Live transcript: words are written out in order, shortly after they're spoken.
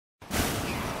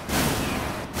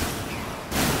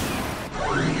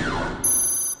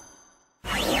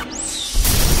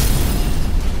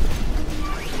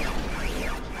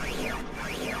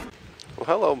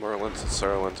hello Merlins and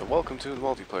Serlins, and welcome to the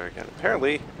multiplayer again.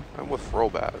 Apparently, I'm with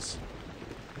Robbaz.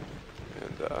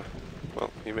 And,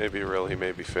 well, he may be real, he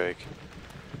may be fake.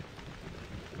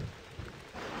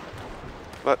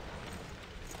 But...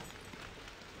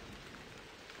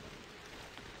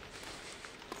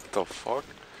 what the fuck?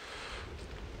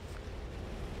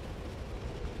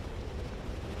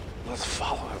 Let's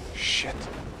follow him. Shit.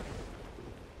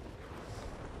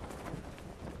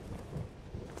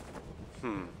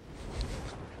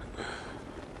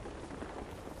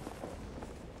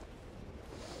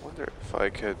 Wonder if I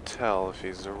could tell if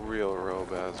he's a real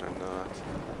Robbaz or not.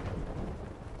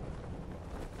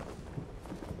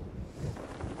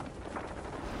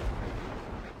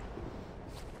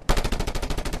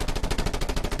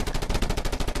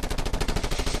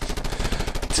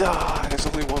 Duh, there's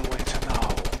only one way to know.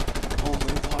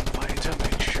 Only one way to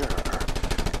make sure.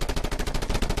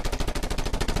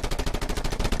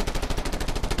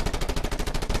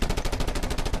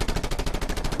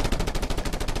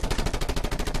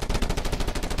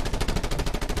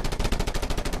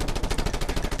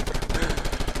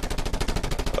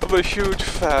 I'm a huge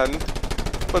fan,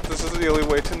 but this is the only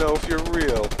way to know if you're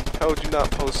real. How would you not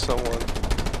post someone?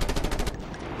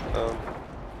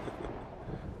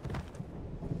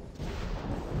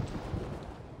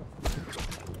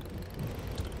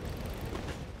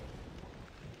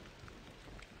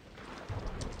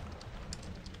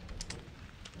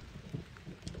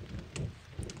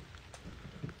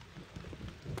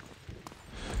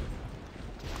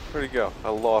 Where'd he go? I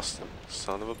lost him.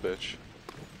 Son of a bitch.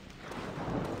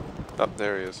 Oh,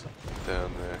 there he is.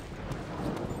 Down there.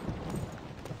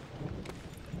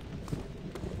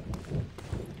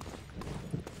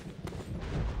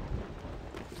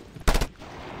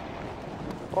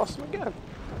 Lost him again.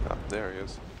 Oh, there he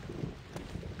is.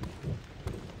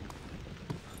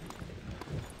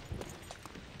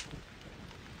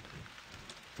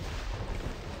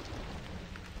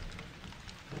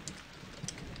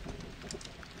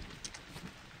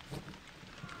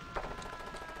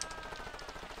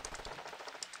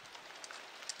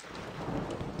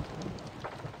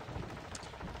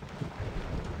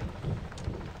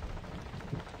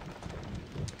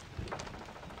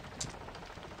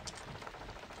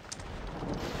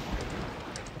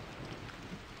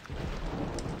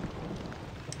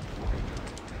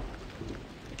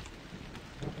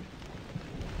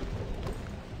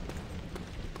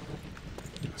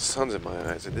 Sun's in my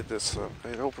eyes. I did this, I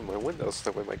had opened my windows so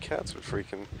that way my cats would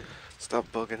freaking stop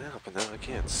bugging out, but now I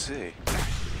can't see.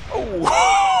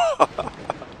 Oh!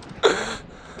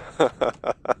 Oh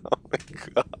my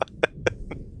god.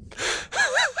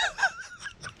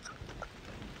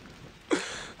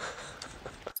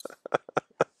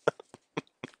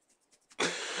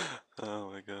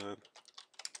 Oh my god.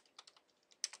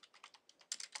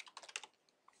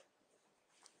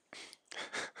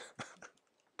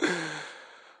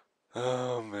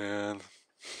 Oh man.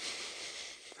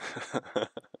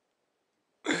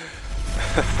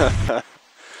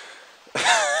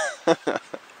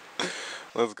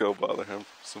 Let's go bother him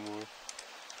some more.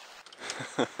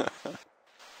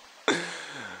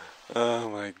 Oh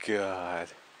my god.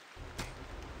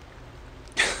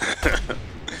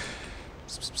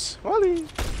 Wally!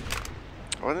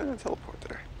 Why didn't I teleport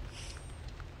there?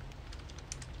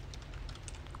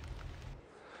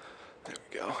 There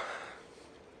we go.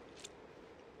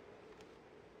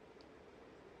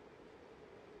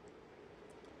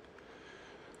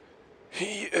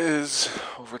 He is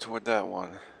over toward that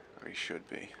one, or he should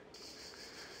be.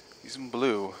 He's in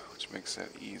blue, which makes that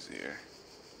easier.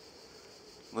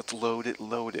 Let's load it,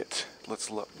 load it. Let's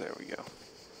load, there we go.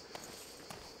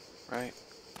 Right?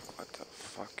 What the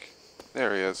fuck?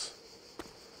 There he is.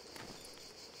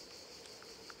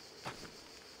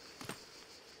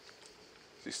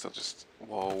 Is he still just,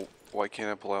 whoa, why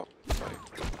can't I pull out? Right.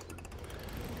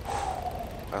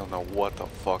 I don't know what the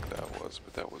fuck that was,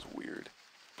 but that was weird.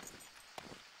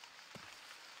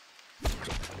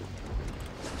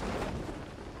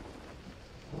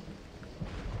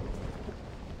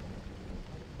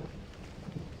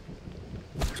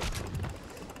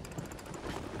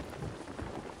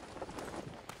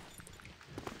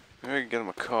 Maybe I can get him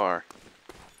a car.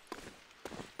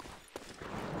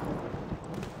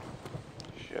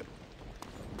 Shit.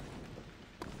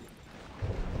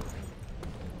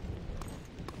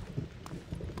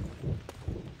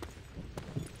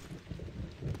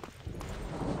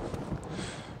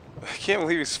 I can't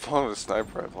believe he spawned with a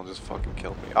sniper rifle and just fucking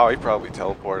killed me. Oh, he probably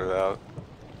teleported out.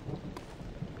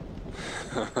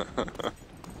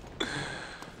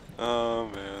 Oh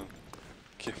man.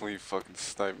 Can't believe you fucking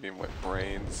sniped me in my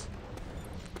brains.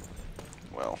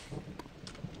 Well.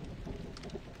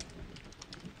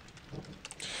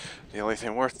 The only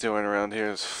thing worth doing around here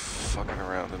is fucking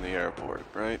around in the airport,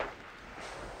 right?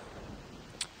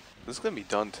 This is gonna be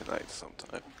done tonight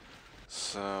sometime.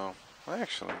 So,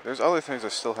 actually, there's other things I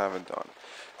still haven't done.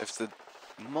 If the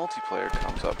multiplayer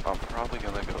comes up, I'm probably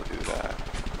gonna go do that.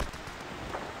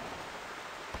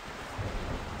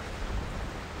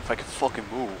 If I can fucking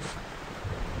move.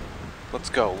 Let's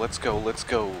go, let's go, let's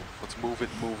go. Let's move it,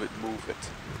 move it, move it.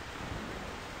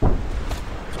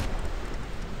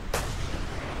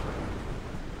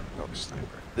 Another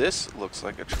sniper. This looks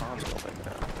like a Tron building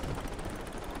now.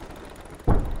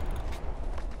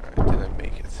 Alright, did I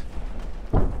make it?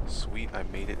 Sweet, I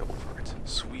made it over it.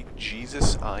 Sweet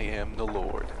Jesus, I am the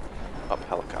Lord. Up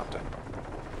helicopter.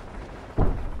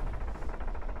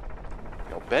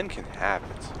 Yo, Ben can have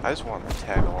it. I just want to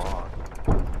tag along.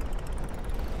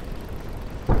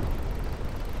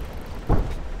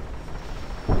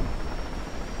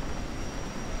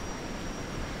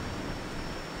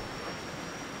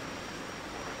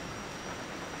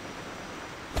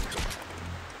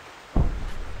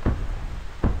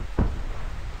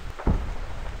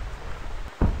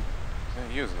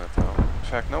 Using it though. In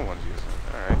fact, no one's using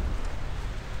it. Alright.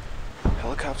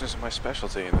 Helicopters are my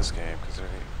specialty in this game because I'm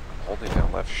holding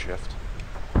down left shift.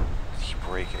 Keep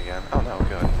braking again. Oh no,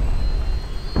 good.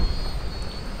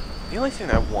 The only thing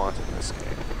I want in this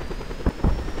game,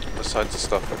 besides the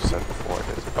stuff I've said before,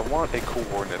 is I want a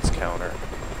coordinates counter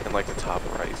in like the top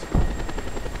right.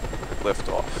 Lift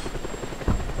off.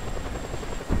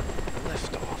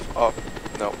 Lift off. Oh,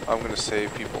 no, I'm gonna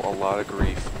save people a lot of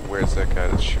grief. Where's that guy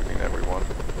that's shooting everyone?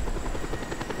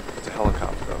 If it's a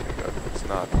helicopter, that'll be good. If it's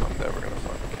not, I'm never gonna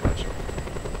fucking catch him.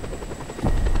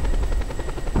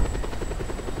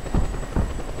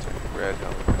 Red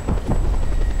helicopter.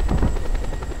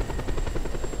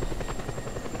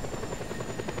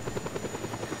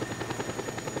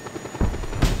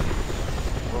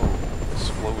 Whoa,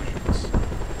 explosions.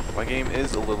 My game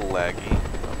is a little laggy.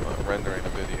 I'm rendering a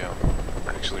video.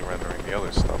 I'm actually rendering the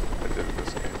other stuff I did in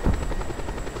this game.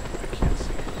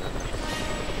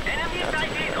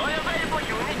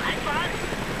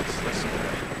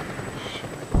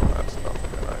 That's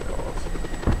nothing that I know of.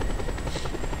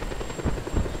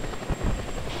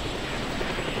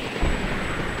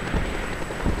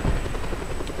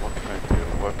 What can I do?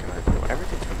 What can I do?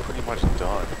 Everything's been pretty much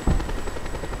done.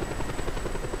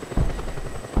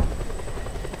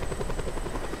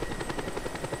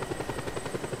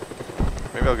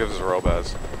 Maybe I'll give this a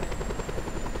Robbaz.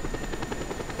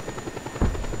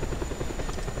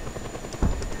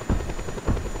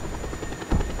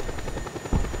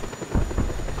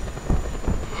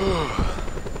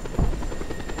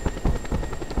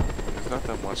 There's not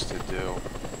that much to do.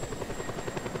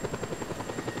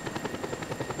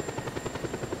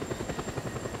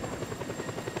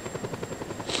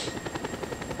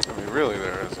 I mean, really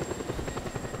there isn't.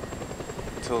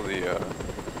 Until the,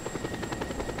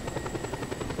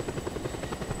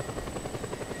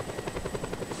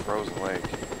 frozen lake.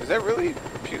 Is that really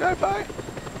PewDiePie?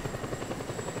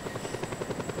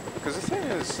 Because the thing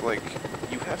is, like,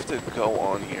 you have to go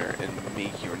on here and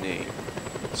make your name.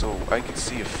 So I could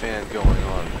see a fan going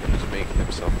on who's making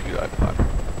himself PewDiePie.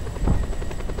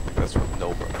 That's what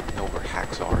Nova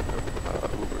Haxar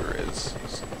Uber is.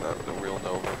 He's not the real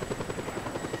Nova.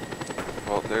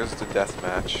 Well, there's the death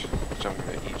match, which I'm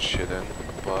gonna eat shit in.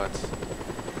 But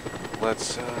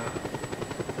let's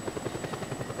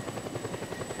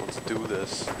do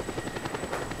this.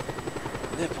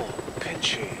 Nipple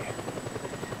pinchy.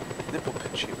 Nipple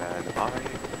pinchy, man. I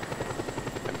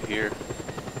am here,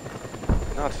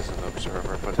 not as an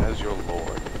observer, but as your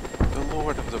lord. The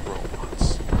lord of the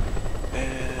robots.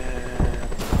 And...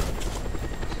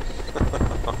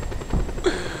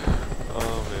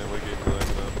 oh man, what game did I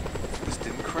get up? This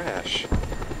didn't crash.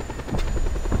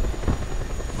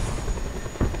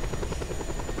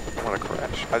 I want to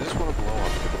crash. I just want to blow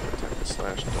up the protected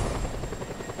slash door.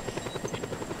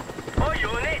 All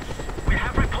units, we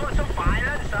have reports of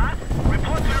violence, sir.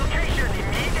 Report to location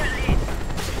immediately.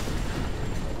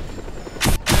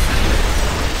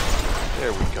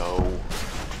 There we go.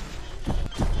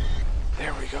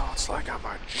 There we go. It's like I'm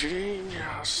a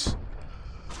genius.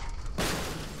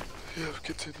 Yeah,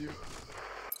 continue.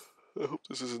 I hope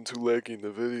this isn't too laggy in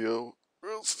the video, or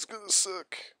else it's gonna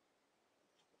suck.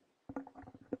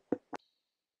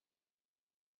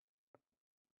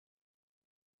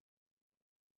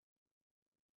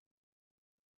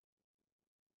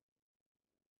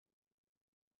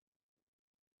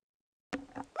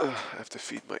 I have to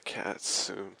feed my cats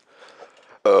soon.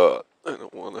 I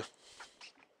don't wanna.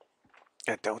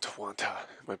 I don't want to.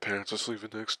 My parents are sleeping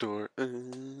next door.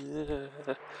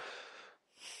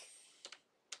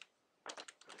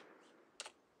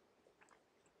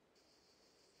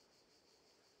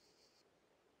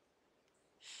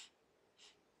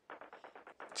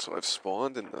 So I've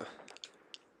spawned in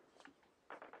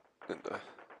the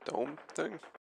dome thing.